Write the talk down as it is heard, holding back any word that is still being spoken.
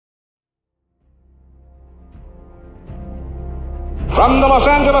From the Los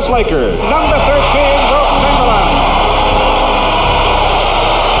Angeles Lakers, number 13, Wilt Chamberlain.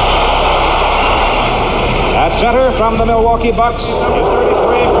 At center from the Milwaukee Bucks is 33,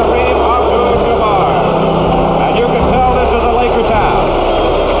 Kareem Abdul-Jabbar. And you can tell this is a Laker town.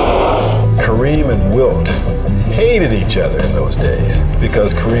 Kareem and Wilt hated each other in those days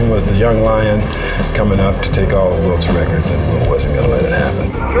because Kareem was the young lion coming up to take all of Wilt's records, and Wilt wasn't going to let it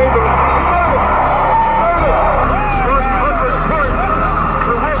happen.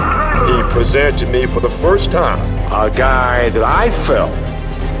 He presented to me for the first time a guy that I felt,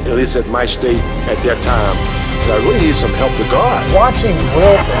 at least at my state at that time, that I really needed some help to guard. Watching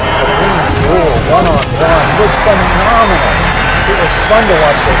Wilt and Kareem duel one-on-one was phenomenal. It was fun to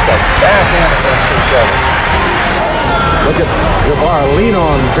watch those guys back in against each other. Look at Jabbar lean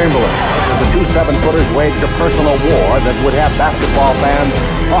on Chamberlain. The two 7-footers waged a personal war that would have basketball fans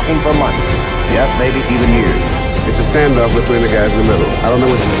talking for months. Yes, maybe even years. It's a standoff between the guys in the middle. I don't know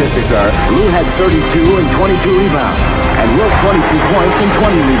what the statistics are. Lou had 32 and 22 rebounds, and Wilt 22 points and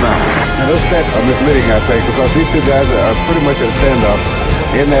 20 rebounds. Now those stats are misleading, I think, because these two guys are pretty much at a standoff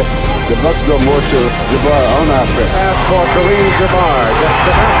in that the Bucks go more to Jabbar on offense. Pass for Kareem Jabbar. Gets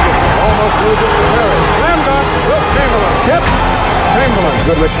the basket. Almost loses the carry. Slam dunk. Wilt Chamberlain. Tip. Chamberlain.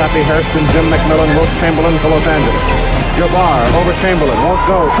 Goodrich, Happy Hairston, Jim McMillan, Wilt Chamberlain for Los Angeles. Jabbar over Chamberlain. Won't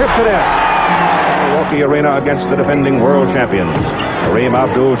go. Tips it in. Milwaukee Arena against the defending world champions. Kareem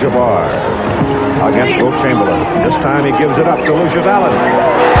Abdul-Jabbar against Wilt Chamberlain. This time he gives it up to Lucius Allen.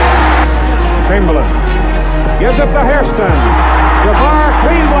 Chamberlain gives it to Hairston. Jabbar,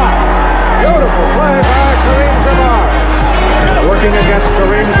 clean block. Beautiful play by Kareem Jabbar. Working against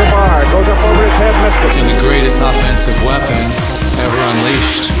Kareem Jabbar. Goes up over his head, missed it. And the greatest offensive weapon ever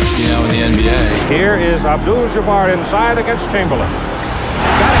unleashed, in the NBA. Here is Abdul-Jabbar inside against Chamberlain.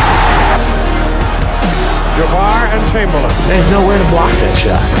 Got it. Jabbar and Chamberlain. There's nowhere to block that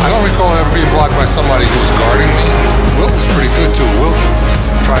shot. I don't recall ever being blocked by somebody who was guarding me. Wilt was pretty good too. Wilt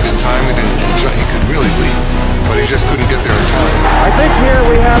tried to time it, and he could really lead, but he just couldn't get there in time. I think here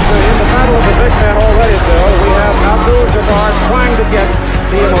we have, in the battle of the big men already, Bill, we have Abdul-Jabbar trying to get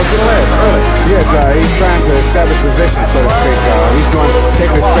the emotional edge early. Yes, he's trying to establish position, so to speak. He's going to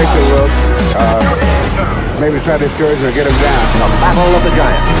take it straight to Wilt. Maybe try to discourage him or get him down. The battle of the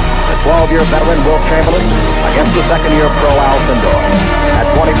giants. The 12-year veteran Wilt Chamberlain against the second-year pro Al Sindor. At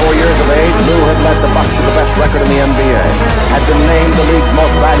 24 years of age, Lou had led the Bucks to the best record in the NBA, had been named the league's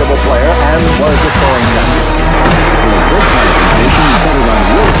most valuable player, and was the scoring champion. This conversation centered on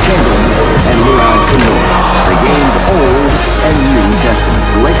Wilt Chamberlain and Lou Al Sindor. They gained old and new destiny.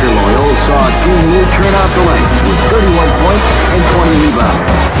 Laker loyals saw Team Lou turn out the lights with 31 points and 20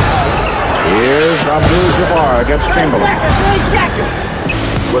 rebounds. Here's Abdul-Jabbar against Chamberlain.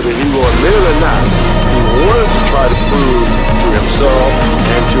 Whether he will admit it or not, he wanted to try to prove to himself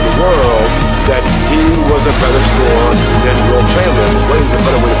and to the world that he was a better scorer than Wilt Chamberlain. What is a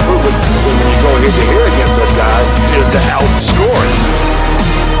better way to prove it than when you go head to head against that guy is to outscore him.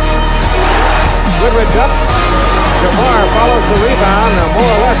 Goodrich up. Jabbar follows the rebound. Now,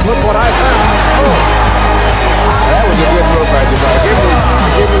 more or less, look what I found. Oh. That was a good move by Jabbar. Give him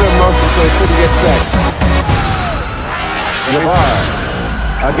a little motion so he couldn't get sacked. Jabbar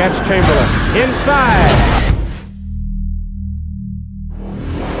against Chamberlain. Inside.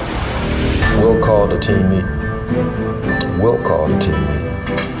 Wilt called a team meeting. Wilt called a team meeting.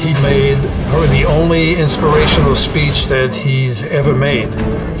 He made probably the only inspirational speech that he's ever made.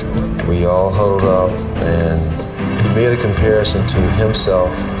 We all huddled up, and he made a comparison to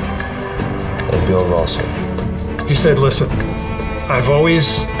himself and Bill Russell. He said, listen, I've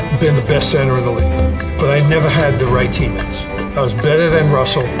always been the best center in the league, but I never had the right teammates. I was better than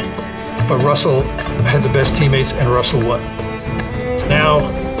Russell, but Russell had the best teammates and Russell won. Now,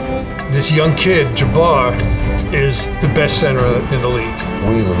 this young kid, Jabbar, is the best center in the league.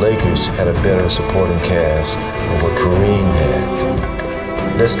 We, the Lakers, had a better supporting cast than what Kareem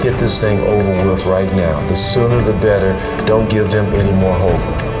had. Let's get this thing over with right now. The sooner the better. Don't give them any more hope.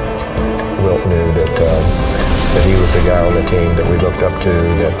 Wilt knew that he was the guy on the team that we looked up to,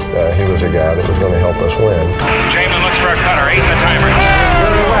 that he was the guy that was going to help us win. Chamberlain looks for a cutter. 8 the timer.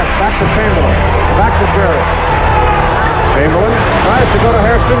 Jerry West, back to Chamberlain. Back to Jerry. Chamberlain tries to go to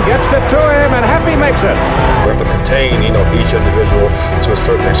Hairston, gets it to him, and Happy makes it. We have to contain, each individual to a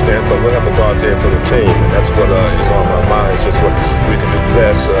certain extent, but we have to go out there for the team, and that's what is on my mind. It's just what we can do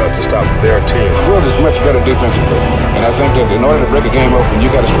best to stop their team. Wilt is much better defensively, and I think that in order to break a game open,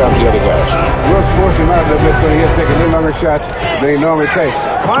 you got to stop the other guys. Wilt's forced him out a little bit, so he has to take a little longer shot than he normally takes.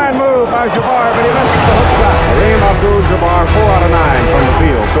 Fine move by Jabbar, but he misses the hook shot. Kareem Abdul-Jabbar, 4 out of 9 from the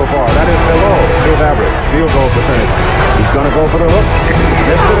field so far. That is below his average field goal percentage. He's going to go for the hook.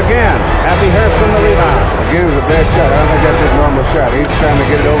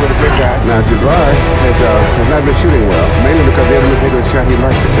 hadn't been shooting well, mainly because they didn't take the shot he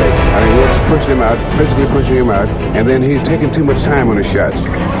liked to take. I mean, Wilt's pushing him out, physically pushing him out, and then he's taking too much time on his shots.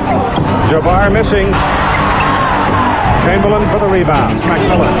 Jabbar missing. Chamberlain for the rebound.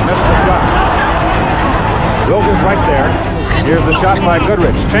 McMillan missed the shot. Wilt is right there. Here's the shot by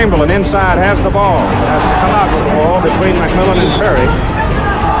Goodrich. Chamberlain inside has the ball. Has to come out with the ball between McMillan and Perry.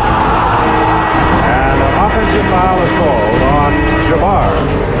 And an offensive foul is called on Jabbar.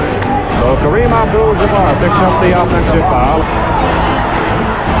 So Kareem Abdul-Jabbar picks up the offensive foul.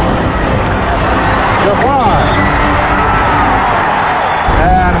 Jabbar.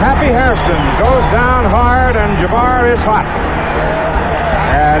 And Happy Hairston goes down hard, and Jabbar is hot.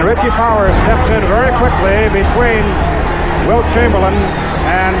 And Richie Powers steps in very quickly between Wilt Chamberlain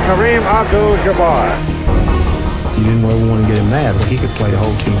and Kareem Abdul-Jabbar. You didn't really want to get him mad, but he could play the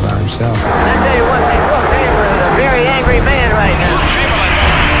whole team by himself. I tell you one thing, Wilt Chamberlain is a very angry man right now. Chamberlain,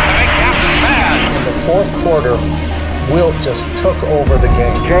 the big captain's mad. In the fourth quarter, Wilt just took over the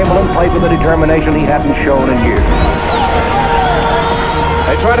game. Chamberlain played with a determination he hadn't shown in years.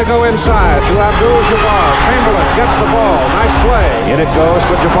 They try to go inside to Abdul-Jabbar. Chamberlain gets the ball. Nice play. In it goes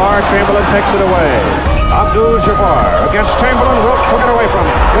to Jabbar. Chamberlain takes it away. Abdul-Jabbar against Chamberlain. Wilt took it away from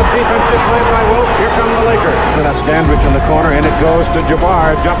him. Good defensive play by Wilt. Here come the Lakers. And that's Dandridge in the corner. In it goes to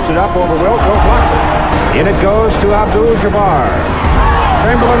Jabbar. Jumps it up over Wilt. Wilt blocks it. In it goes to Abdul-Jabbar.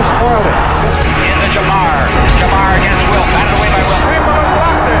 Chamberlain spoiled it. Into Jabbar. Jabbar against Wilt. Batted away by Wilt. Chamberlain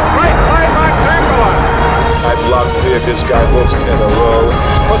blocked it. Great play by Chamberlain. I blocked three of his guidebooks in a row.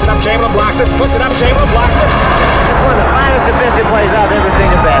 Puts it up, Chamberlain blocks it. Puts it up, Chamberlain blocks it. It's one of the finest defensive plays I've ever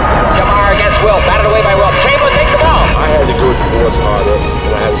seen in basketball. Jabbar against Wilt. Batted away by Wilt. Chamberlain takes the ball. I had to go to the boards harder, and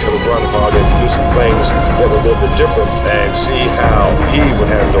I had to try to run harder, do some things that were a little bit different, and see how he would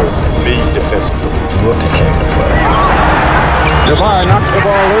handle me defensively. Wilt came to play. Jabbar knocks the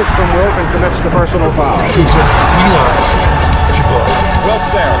ball loose from Wilt and commits the personal foul. He just beelines Jabbar.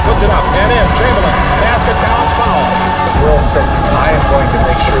 Wilt's there, puts it up, and in. Chamberlain, basket counts, foul. Wilt said, I am going to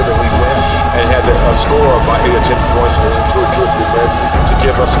make sure that we win. And had to score by 8 or 10 points in 2 or 3 minutes to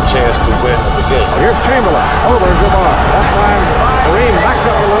give us a chance to win the game. Here's Chamberlain over Jabbar. That time Kareem backed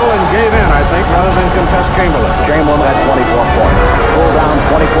up a little and gave in, I think, rather than contest Chamberlain. Chamberlain had 24 points. Pulled down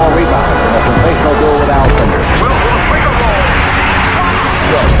 24 rebounds in a sensational duel with Al Finger.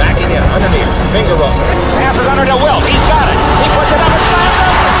 Wilt backing in, underneath, finger roll. Passes under to Wilt. He's got it. He puts it up and slams it.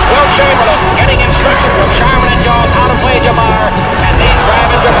 Wilt Chamberlain getting instructions from Sharman and Jones how to play Jabbar, and he's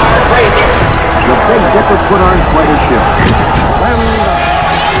driving Jabbar crazy. The Big Dipper put on quite a shift.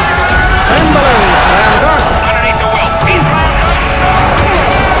 Chamberlain slam dunk. Underneath to Wilt. He's slam dunk.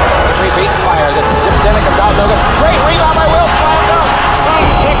 3 feet fires it. Dips in and comes out. No good. Great rebound by Wilt. Slam dunk.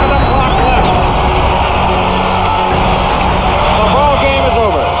 1 tick of the clock left. The ball game is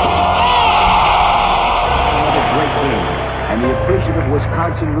over. A great game, and the appreciative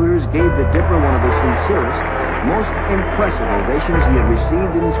Wisconsin Rooters gave the Dipper one of the sincerest, most impressive ovations he had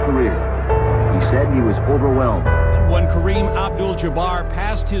received in his career. He said he was overwhelmed. When Kareem Abdul-Jabbar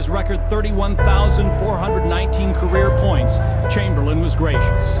passed his record 31,419 career points, Chamberlain was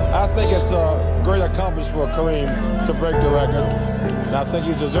gracious. I think it's a great accomplishment for Kareem to break the record. And I think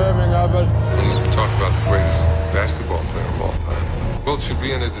he's deserving of it. When you talk about the greatest basketball player of all time, Wilt should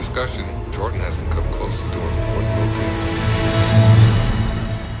be in a discussion. Jordan hasn't come close to doing what Wilt did.